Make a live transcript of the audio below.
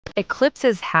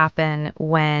Eclipses happen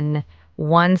when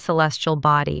one celestial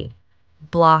body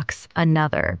blocks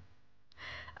another.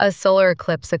 A solar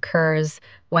eclipse occurs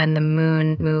when the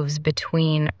moon moves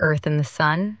between Earth and the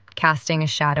sun, casting a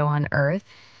shadow on Earth.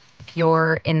 If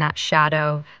you're in that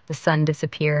shadow, the sun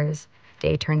disappears,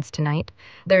 day turns to night.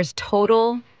 There's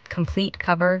total, complete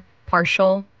cover,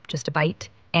 partial, just a bite,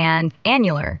 and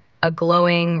annular, a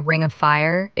glowing ring of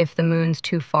fire if the moon's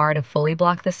too far to fully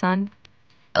block the sun.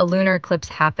 A lunar eclipse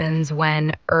happens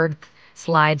when Earth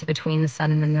slides between the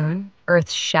sun and the moon.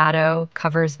 Earth's shadow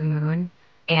covers the moon,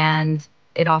 and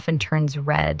it often turns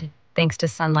red thanks to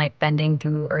sunlight bending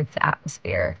through Earth's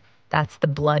atmosphere. That's the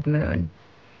blood moon.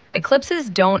 Eclipses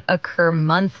don't occur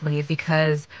monthly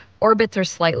because orbits are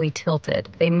slightly tilted.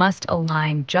 They must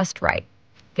align just right.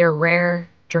 They're rare,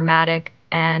 dramatic,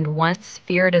 and once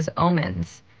feared as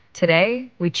omens. Today,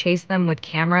 we chase them with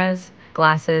cameras,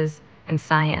 glasses, and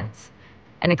science.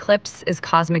 An eclipse is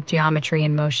cosmic geometry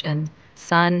in motion: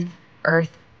 sun,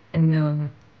 earth, and moon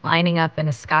lining up in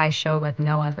a sky show like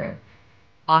no other.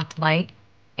 Locked light,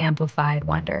 amplified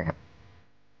wonder.